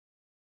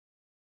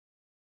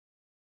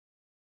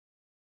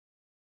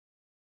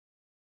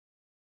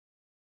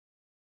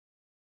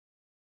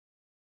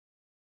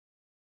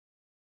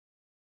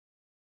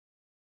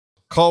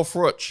Carl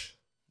Froch.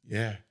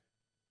 Yeah.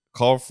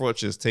 Carl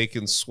Froch has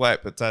taken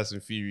swipe at Tyson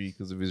Fury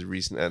because of his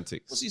recent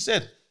antics. What's he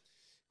said?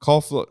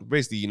 Carl Froch,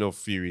 basically, you know,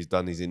 Fury's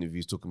done these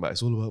interviews talking about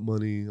it's all about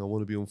money. I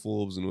want to be on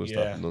Forbes and all this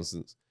type of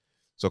nonsense.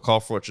 So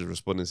Carl Froch has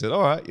responded and said,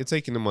 all right, you're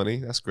taking the money.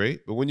 That's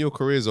great. But when your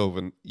career's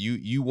over,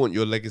 you want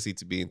your legacy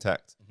to be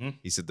intact. Mm-hmm.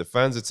 He said, the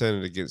fans are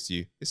turning against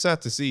you. It's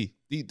sad to see.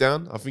 Deep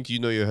down, I think you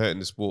know you're hurting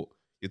the sport.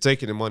 You're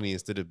taking the money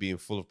instead of being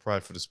full of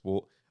pride for the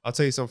sport. I'll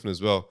tell you something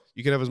as well.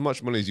 You can have as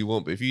much money as you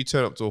want, but if you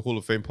turn up to a Hall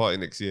of Fame party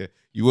next year,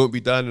 you won't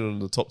be dining on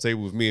the top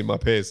table with me and my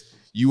peers.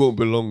 You won't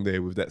belong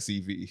there with that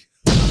CV.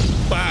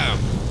 Bam!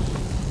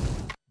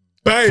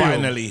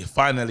 Bam!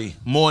 Finally.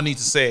 More need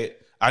to say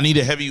it. I need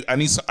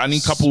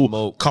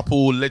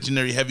couple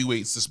legendary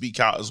heavyweights to speak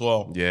out as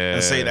well. Yeah.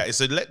 And say that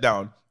it's a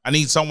letdown. I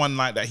need someone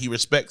like that he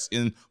respects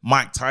in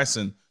Mike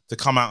Tyson to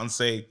come out and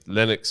say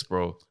Lennox,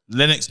 bro.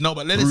 Lennox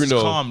is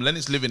calm.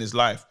 Lennox living his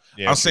life.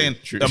 Yeah, I'm saying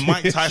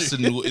Mike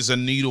Tyson is a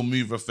needle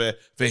mover for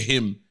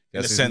him.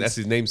 That's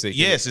his namesake.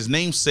 Yes, his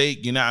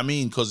namesake, you know what I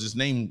mean? Because his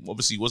name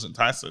obviously wasn't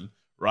Tyson,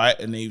 right?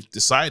 And they've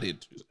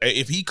decided,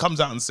 if he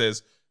comes out and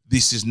says,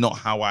 this is not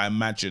how I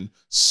imagine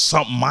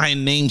my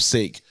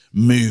namesake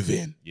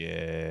moving.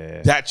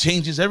 Yeah. That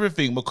changes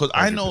everything because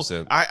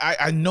 100%.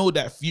 I know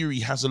that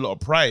Fury has a lot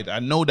of pride. I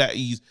know that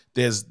he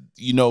goes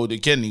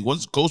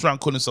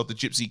around calling himself the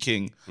Gypsy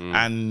King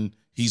and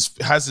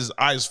has his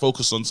eyes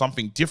focused on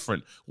something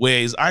different where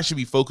his eyes should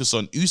be focused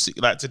on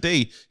Usyk. Like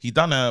today, he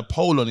done a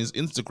poll on his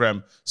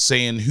Instagram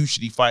saying who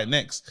should he fight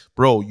next.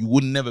 Bro, you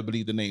would never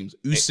believe the names.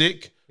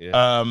 Usyk,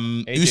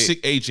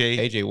 Usyk,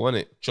 AJ won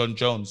it. John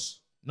Jones.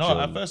 No,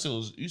 at first it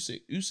was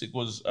Usyk. Usyk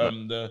was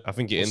I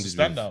think it ended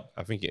standout.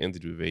 I think it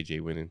ended with AJ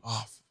winning.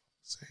 Oh, for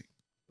sake.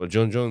 But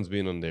John Jones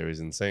being on there is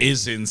insane.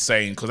 Is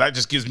insane because that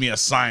just gives me a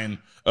sign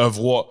of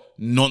what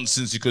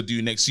nonsense you could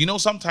do next. You know,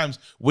 sometimes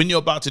when you're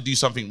about to do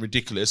something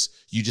ridiculous,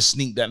 you just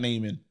sneak that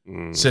name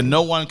in. So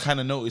no one kind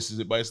of notices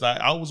it, but it's like,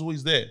 I was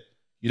always there.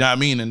 You know what I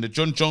mean? And the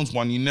John Jones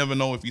one, you never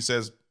know if he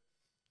says,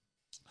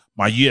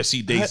 my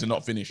UFC days are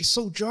not finished. It's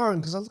so jarring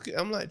because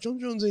I'm like, John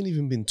Jones ain't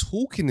even been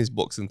talking this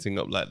boxing thing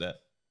up like that.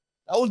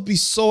 That would be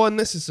so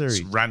unnecessary.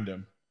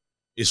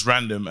 It's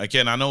random.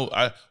 Again, I know.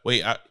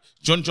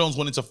 John Jones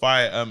wanted to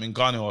fight in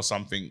Ghana or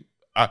something.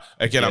 I'm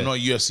not a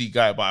UFC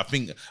guy, but I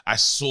think I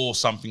saw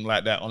something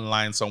like that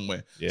online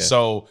somewhere. Yeah.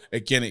 So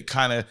again, it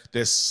kind of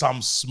there's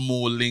some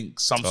small link,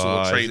 some sort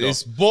of trade-off.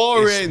 It's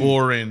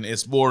boring.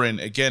 It's boring.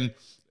 Again,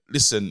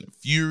 listen,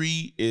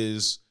 Fury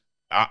is.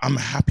 I'm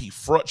happy.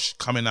 Froch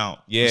coming out,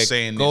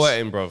 saying go at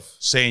him, bro.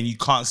 Saying you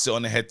can't sit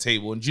on the head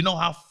table, and do you know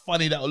how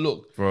funny that'll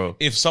look, bro?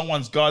 If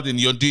someone's guarding,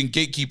 you're doing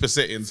gatekeeper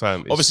settings.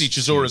 Fam, obviously,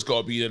 Chisora's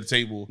got to be at the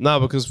table. No,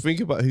 because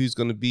think about who's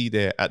going to be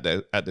there at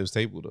those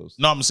tables.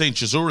 No, I'm saying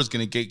Chisora's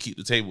going to gatekeep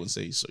the table and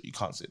say, "So you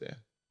can't sit there."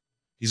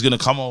 He's going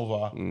to come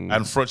over, and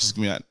Froch is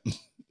going to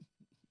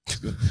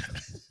be like,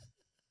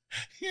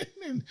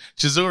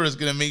 Chisora's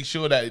going to make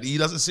sure that he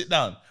doesn't sit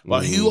down.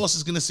 But who else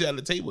is going to sit at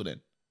the table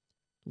then?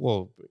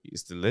 Well,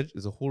 it's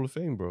a Hall of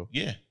Fame, bro.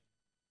 Yeah.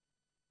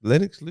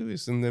 Lennox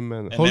Lewis and them,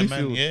 man.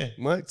 Holyfield,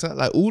 Mike Tyson,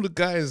 like all the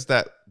guys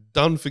that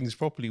done things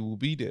properly will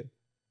be there.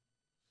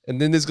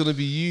 And then there's going to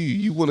be you.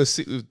 You want to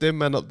sit with them,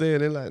 man, up there.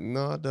 And they're like,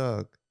 nah,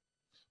 dog.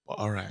 Well,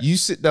 all right. You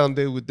sit down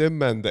there with them,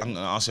 man. I'm going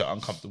to ask you an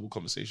uncomfortable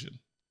conversation.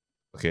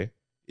 Okay.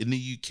 In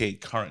the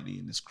UK, currently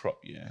in this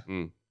crop,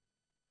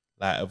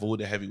 like of all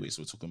the heavyweights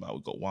we're talking about,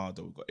 we've got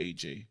Wilder, we've got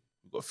AJ,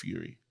 we've got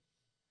Fury.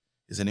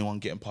 Is anyone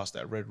getting past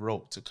that red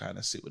rope to kind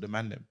of sit with the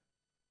man them?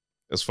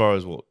 As far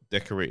as what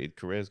decorated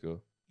careers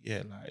go?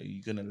 Yeah, like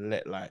you're gonna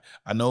let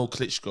I know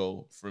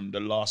Klitschko from the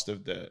last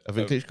of the. I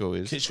think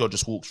Klitschko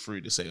just walks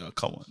through to say, "Oh,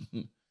 come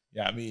on."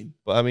 Yeah, I mean,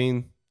 but I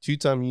mean,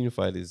 2-time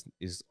unified is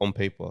on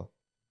paper.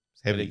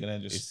 It's heavy. Gonna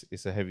just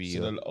it's a heavy.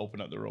 So they'll open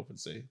up the rope and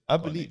say, I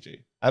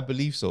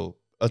believe so.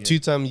 A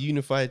 2-time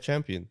unified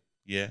champion.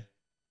 Yeah.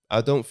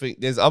 I don't think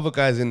there's other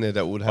guys in there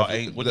that would have.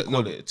 What do you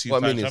call it? A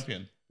 2-time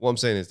champion. What I'm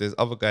saying is there's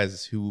other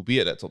guys who will be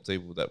at that top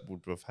table that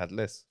would have had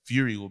less.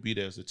 Fury will be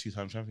there as a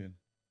 2-time champion.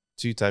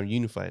 2-time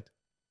unified.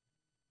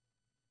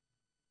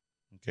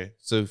 Okay.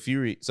 So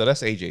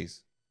that's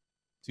AJ's.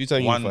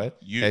 2-time unified.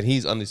 And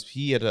he's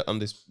he had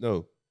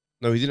no,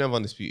 he didn't have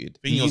undisputed.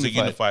 He was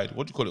unified.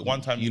 What do you call it?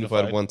 1-time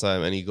unified. One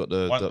time, and he got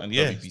the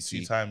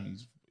WBC. 2-time,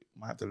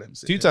 might have to let him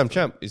sit 2-time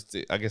champ is,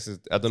 I guess,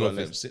 I don't know if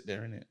let him sit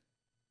there, innit?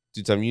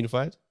 2-time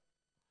unified?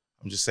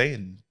 I'm just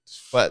saying.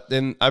 But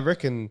then I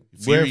reckon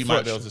Fury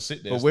might be able to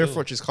sit there. But where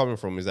Froch is coming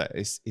from is that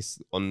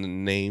it's on the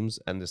names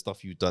and the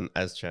stuff you've done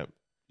as champ.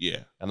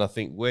 Yeah. And I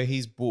think where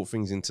he's brought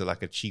things into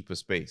like a cheaper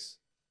space.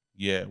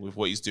 Yeah, with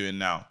what he's doing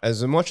now.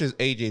 As much as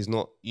AJ's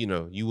not,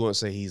 you won't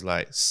say he's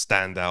like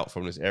stand out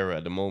from this era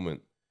at the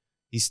moment.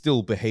 He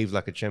still behaved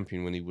like a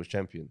champion when he was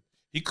champion.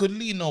 He could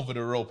lean over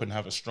the rope and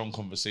have a strong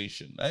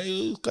conversation.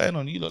 Hey, what's going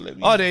on? You don't let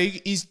me. Oh,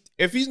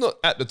 if he's not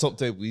at the top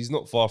table, he's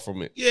not far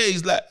from it. Yeah,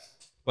 he's like.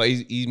 But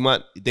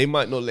they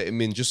might not let him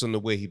in just on the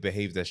way he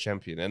behaved as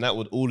champion, and that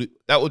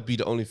would be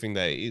the only thing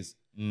that it is,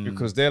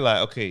 because they're like,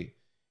 okay,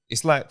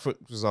 it's like for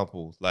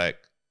example, like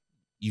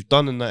you've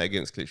done a night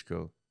against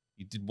Klitschko,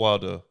 you did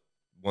Wilder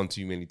one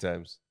too many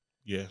times.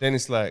 Yeah. Then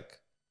it's like,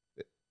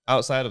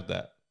 outside of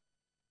that,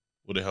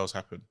 what the hell's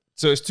happened?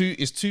 So it's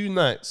 2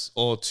 nights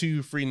or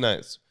 3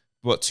 nights,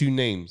 but 2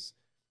 names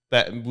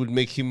that would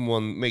make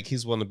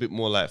his one a bit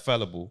more like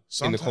fallible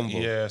in the combo.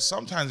 Yeah,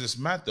 sometimes it's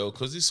mad though,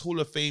 because this Hall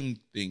of Fame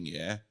thing,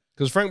 yeah.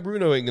 Because Frank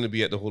Bruno ain't gonna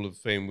be at the Hall of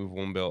Fame with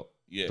 1 belt.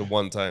 Yeah. The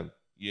one time.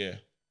 Yeah.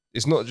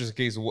 It's not just a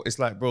case of what it's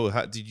like, bro.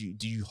 How do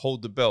you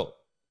hold the belt?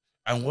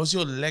 And what's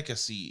your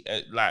legacy?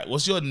 Like,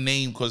 what's your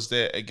name? Because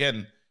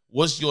again,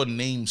 was your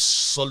name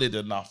solid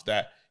enough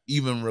that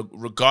even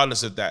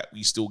regardless of that,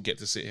 we still get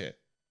to sit here?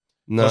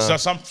 No.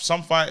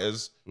 Some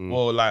fighters,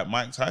 or like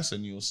Mike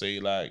Tyson, you'll say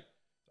like,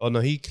 oh no,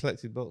 he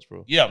collected belts,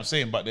 bro. Yeah, I'm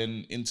saying, but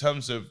then in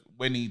terms of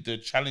when the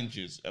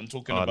challenges, I'm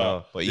talking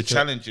about the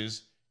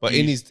challenges. But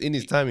in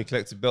his time, he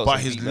collected belts. But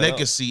his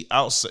legacy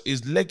outside,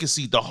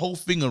 the whole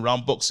thing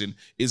around boxing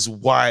is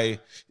why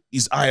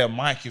he's Iron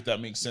Mike, if that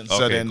makes sense. Okay,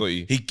 so then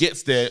he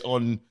gets there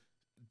on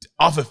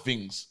other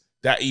things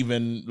that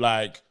even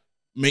like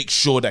make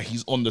sure that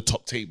he's on the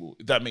top table,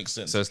 if that makes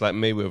sense. So it's like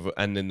Mayweather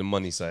and then the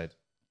money side.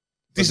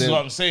 This is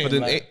what I'm saying. But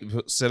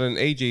then, so then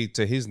AJ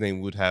to his name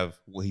would have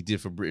what he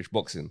did for British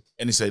boxing.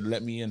 And he said,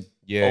 let me in.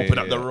 Yeah, open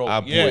up the road. I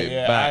brought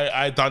it back.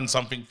 I done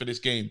something for this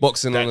game.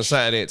 Boxing on a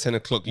Saturday at 10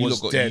 o'clock. You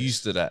lot got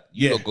used to that.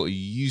 You lot got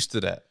used to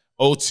that.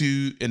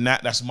 O2 and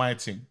that's my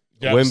thing.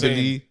 You know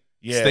Wembley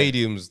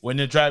stadiums. When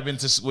you're driving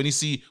to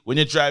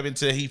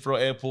Heathrow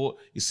Airport,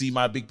 you see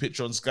my big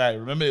picture on Sky.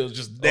 Remember, it was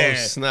just there. Oh,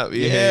 snap.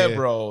 Yeah,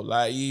 bro.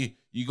 Like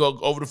you go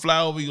over the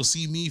flyover, you'll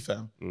see me,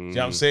 fam. You know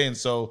what I'm saying?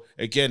 So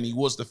again, he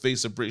was the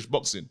face of British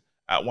boxing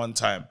at one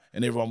time,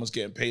 and everyone was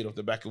getting paid off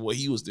the back of what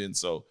he was doing.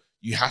 So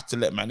you have to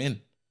let man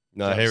in.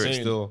 No, I hear it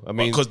still. I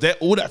mean, because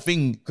all that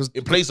thing, because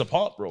it plays a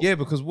part, bro. Yeah,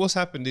 because what's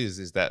happened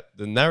is that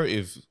the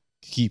narrative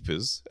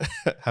keepers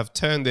have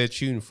turned their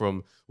tune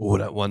from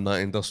that one night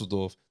in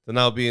Dusseldorf to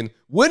now being,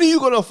 when are you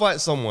gonna fight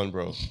someone,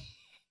 bro?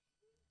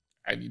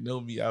 And you know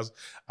me,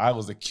 I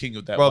was the king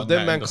of that. Bro,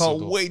 that man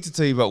can't wait to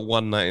tell you about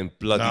one night in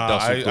bloody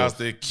Dusseldorf. I was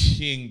the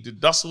king. The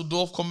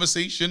Dusseldorf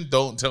conversation,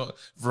 don't tell,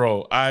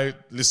 bro. I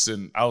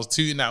was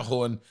tooting that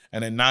horn,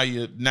 and then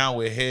now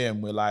we're here,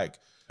 and we're like.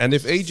 And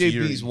if AJ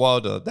beats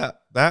Wilder,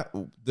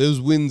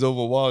 those wins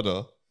over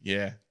Wilder,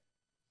 yeah,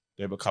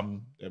 they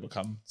become.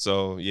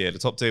 So yeah, the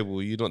top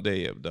table, you're not there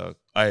yet, dog.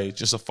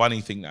 Just a funny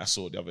thing that I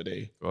saw the other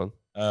day. Go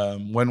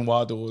on. When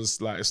Wilder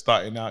was like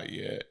starting out,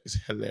 it's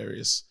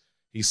hilarious.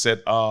 He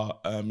said,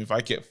 if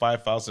I get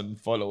 5,000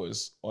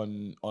 followers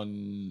on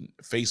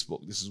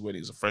Facebook, this is when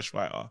he's a fresh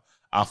fighter,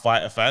 I'll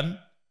fight a fan.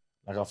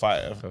 Like I'll fight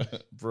a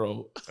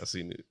bro. I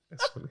seen it.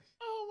 That's funny.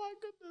 Oh my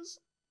goodness,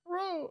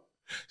 bro.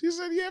 She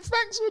said, yeah,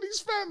 thanks for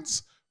these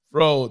fans.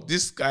 Bro,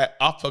 this guy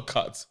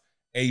uppercut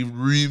a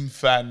room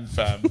fan,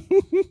 fam.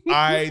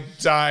 I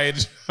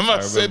died. I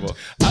said,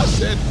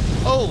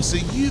 oh, so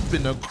you've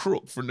been a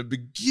crook from the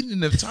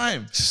beginning of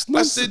time.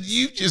 I said,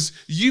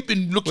 you've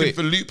been looking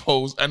for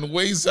loopholes and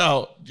ways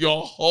out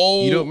your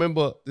whole... You don't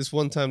remember this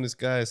one time this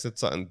guy said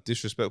something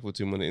disrespectful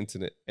to him on the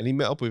internet and he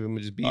met up with him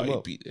and just beat him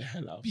up? He beat the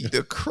hell out of him. Beat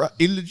the crap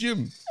in the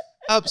gym.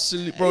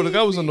 Absolutely, bro. The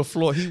guy was on the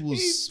floor. He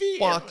was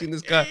sparking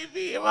this guy. He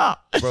beat him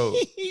up. Bro.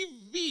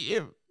 He beat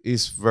him.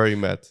 It's very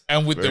mad.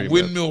 And with the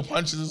windmill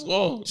punches as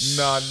well.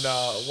 Nah.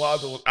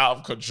 Wilder was out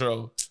of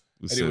control.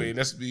 Anyway,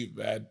 let's be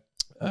bad.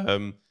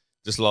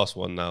 Just last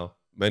one now.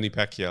 Manny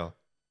Pacquiao.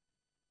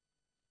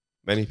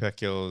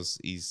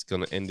 He's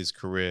going to end his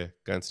career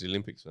going to the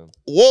Olympics, man.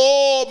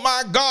 Oh,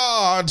 my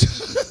God.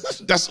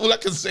 That's all I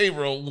can say,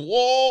 bro.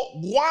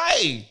 Whoa,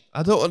 why?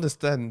 I don't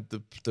understand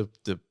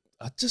the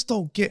I just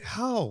don't get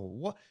how.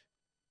 What?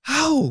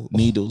 How?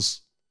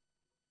 Needles.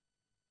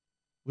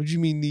 What do you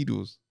mean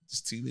needles?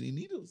 Just too many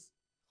needles.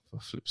 For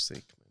flip's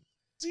sake, man.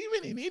 Too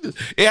many needles.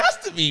 It has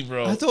to be,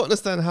 bro. I don't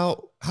understand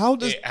how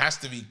does... It has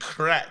to be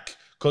crack.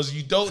 Because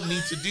you don't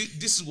need to do...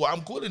 This is what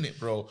I'm calling it,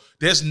 bro.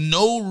 There's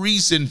no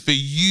reason for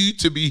you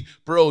to be...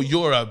 Bro,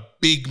 you're a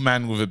big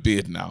man with a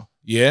beard now.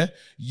 Yeah?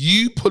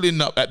 You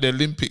pulling up at the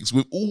Olympics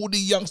with all the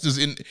youngsters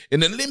in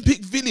Olympic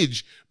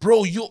Village.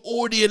 Bro, you're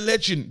already a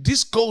legend.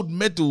 This gold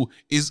medal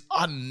is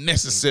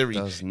unnecessary.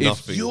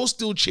 If you're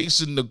still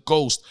chasing the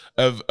ghost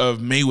of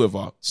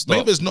Mayweather,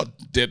 Mayweather's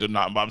not dead or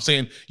not, but I'm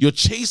saying you're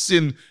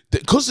chasing...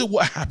 Because of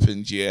what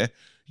happened, yeah?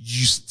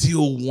 You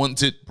still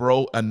want it,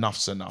 bro.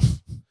 Enough's enough.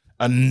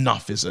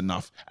 Enough is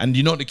enough. And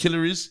you know what the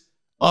killer is?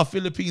 Our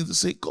Philippines that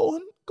say, go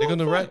on. They're going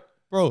to write.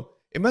 Bro,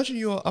 imagine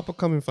you're an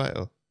up-and-coming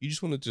fighter. You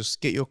just want to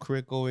just get your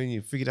career going.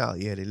 You figured out,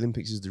 the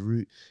Olympics is the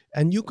route.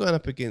 And you're going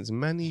up against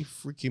Manny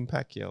freaking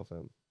Pacquiao,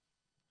 fam.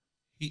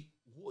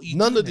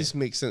 None of this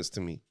makes sense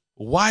to me.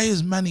 Why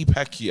is Manny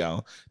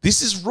Pacquiao?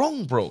 This is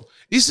wrong, bro.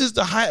 This is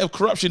the height of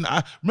corruption.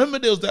 I remember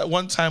there was that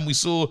one time we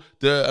saw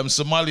the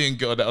Somalian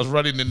girl that was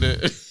running in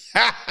the...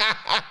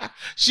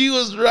 She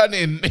was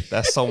running.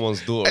 That's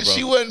someone's daughter, and bro.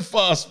 She went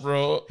fast,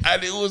 bro.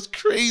 And it was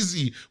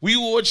crazy. We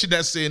were watching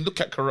that saying,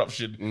 look at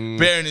corruption,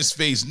 bearing his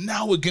face.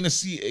 Now we're going to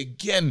see it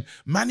again.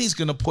 Manny's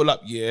going to pull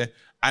up,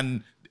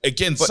 and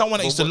again, someone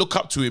that used to look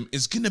up to him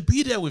is going to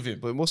be there with him.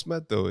 But what's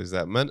mad, though, is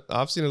that, man,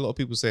 I've seen a lot of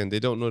people saying they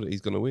don't know that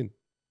he's going to win.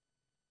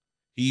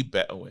 He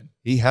better win.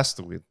 He has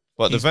to win.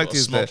 But He's the fact gotta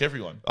is smoke that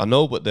everyone. I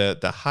know, but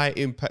the high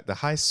impact, the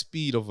high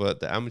speed of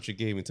the amateur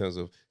game in terms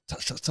of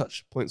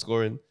touch, point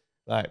scoring.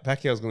 Like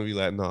Pacquiao's gonna be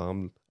like, no,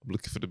 I'm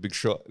looking for the big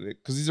shot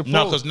because he's a pro.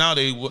 No, because now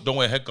they don't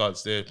wear head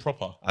guards. They're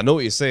proper. I know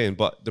what you're saying,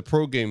 but the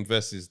pro game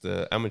versus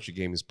the amateur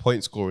game is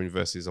point scoring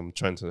versus I'm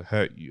trying to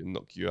hurt you and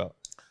knock you out.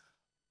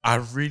 I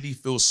really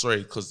feel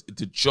sorry because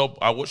the job.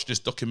 I watched this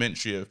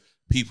documentary of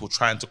people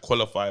trying to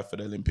qualify for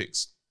the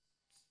Olympics.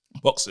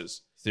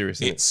 Boxers.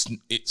 Seriously,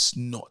 it's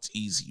not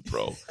easy,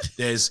 bro.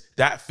 There's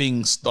that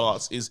thing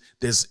starts it's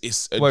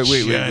a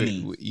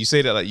journey. Wait. You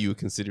say that like you were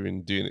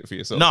considering doing it for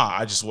yourself? Nah,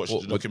 I just watched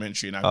the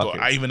documentary and I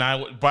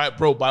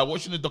thought by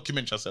watching the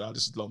documentary I said, oh,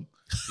 this is long.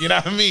 You know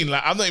what I mean?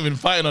 Like I'm not even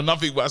fighting on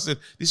nothing, but I said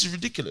this is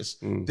ridiculous.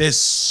 There's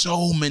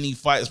so many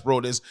fights,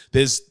 bro.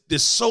 There's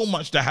so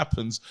much that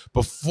happens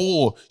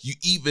before you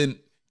even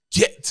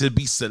get to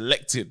be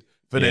selected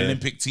for the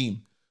Olympic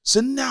team.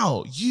 So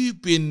now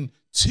you've been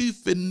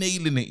tooth and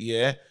nailing it,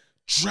 yeah.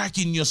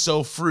 Dragging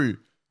yourself through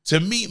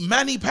to meet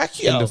Manny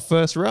Pacquiao in the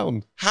first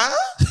round. Huh?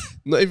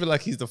 Not even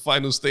like he's the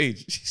final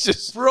stage. He's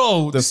just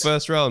bro.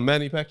 First round.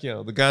 Manny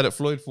Pacquiao, the guy that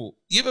Floyd fought.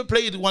 You ever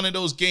played one of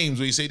those games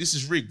where you say this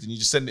is rigged and you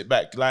just send it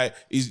back? Like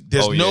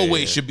there's no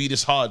way it should be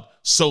this hard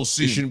so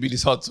soon. It shouldn't be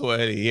this hard so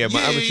early. Yeah, my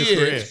amateur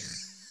career.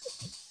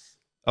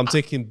 I'm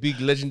taking big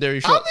legendary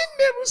shots. I'm in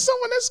there with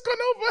someone that's gone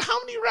over how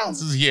many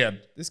rounds is he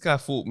had? This guy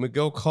fought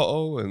Miguel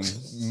Cotto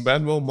and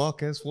Manuel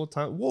Marquez 4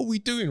 times. What are we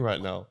doing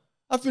right now?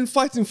 I've been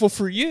fighting for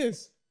 3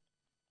 years.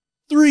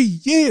 3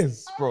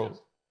 years, bro.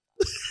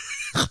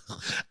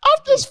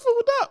 I've just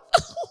filled up.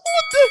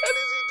 What the hell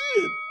is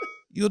he doing?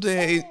 You're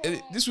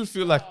there. This would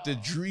feel like the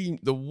dream,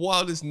 the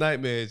wildest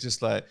nightmare. It's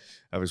just like,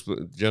 I've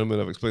explained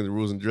the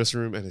rules in the dressing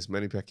room, and it's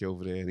Manny Pacquiao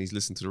over there, and he's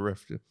listening to the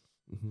ref.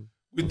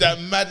 With that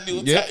mad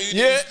little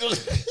tattoo.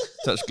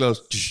 Touch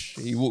gloves.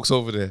 He walks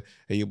over there,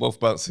 and you're both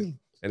bouncing.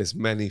 And it's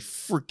Manny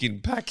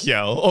freaking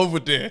Pacquiao over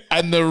there.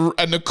 And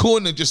the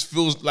corner just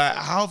feels like,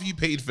 how have you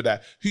paid for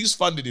that? Who's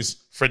funded this?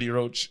 Freddie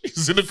Roach.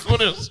 He's in the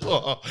corner as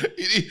well.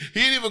 He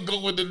ain't even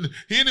going with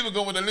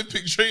the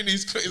Olympic training.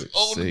 He's got his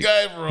own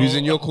guy, bro. Who's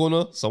in your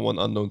corner? Someone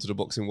unknown to the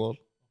boxing world.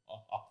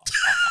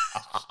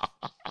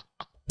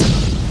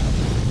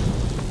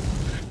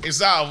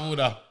 It's out of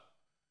order.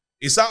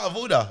 It's out of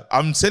order.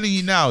 I'm telling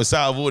you now, it's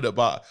out of order,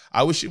 but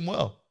I wish him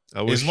well.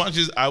 As much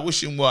as I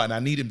wish him well, and I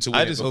need him to win,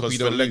 I just hope he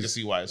don't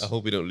legacy wise. I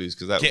hope he don't lose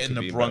because that getting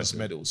the bronze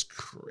medal is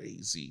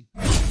crazy.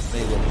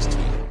 Mayweather's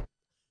tweeting.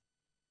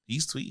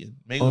 He's tweeting.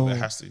 Mayweather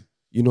has to.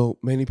 You know,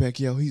 Manny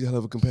Pacquiao, he's a hell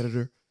of a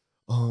competitor.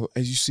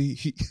 As you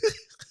see,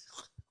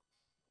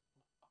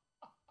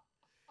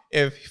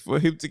 for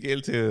him to get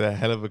into a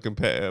hell of a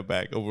competitor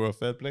back over a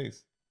third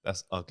place,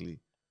 that's ugly.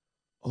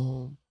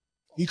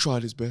 He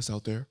tried his best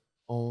out there.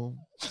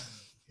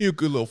 He a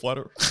good little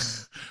fighter.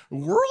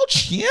 World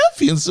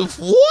champions of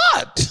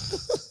what?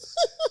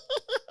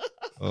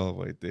 Oh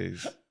my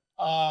days.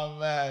 Oh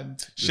man.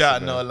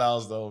 Shout out No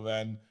Allows though,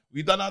 man.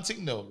 We done our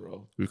thing though,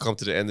 bro. We've come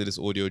to the end of this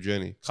audio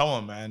journey. Come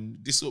on, man.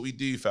 This is what we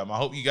do, fam. I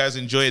hope you guys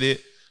enjoyed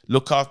it.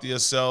 Look after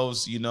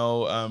yourselves. You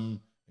know,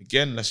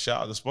 again, let's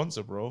shout out the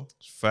sponsor, bro.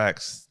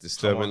 Facts.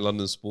 Disturbing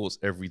London sports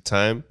every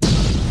time.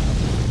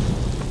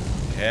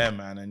 Yeah,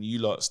 man. And you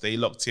lot stay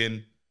locked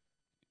in.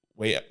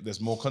 Wait, there's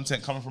more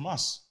content coming from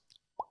us.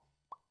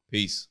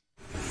 Peace.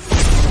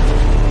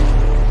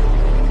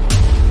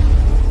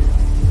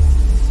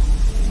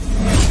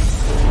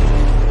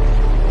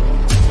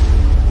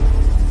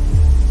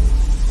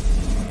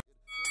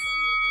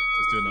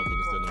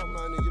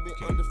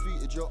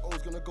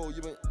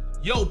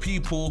 Yo,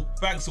 people,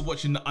 thanks for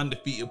watching the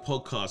Undefeated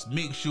podcast.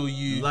 Make sure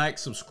you like,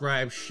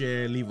 subscribe,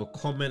 share, leave a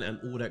comment, and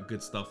all that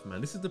good stuff,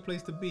 man. This is the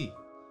place to be.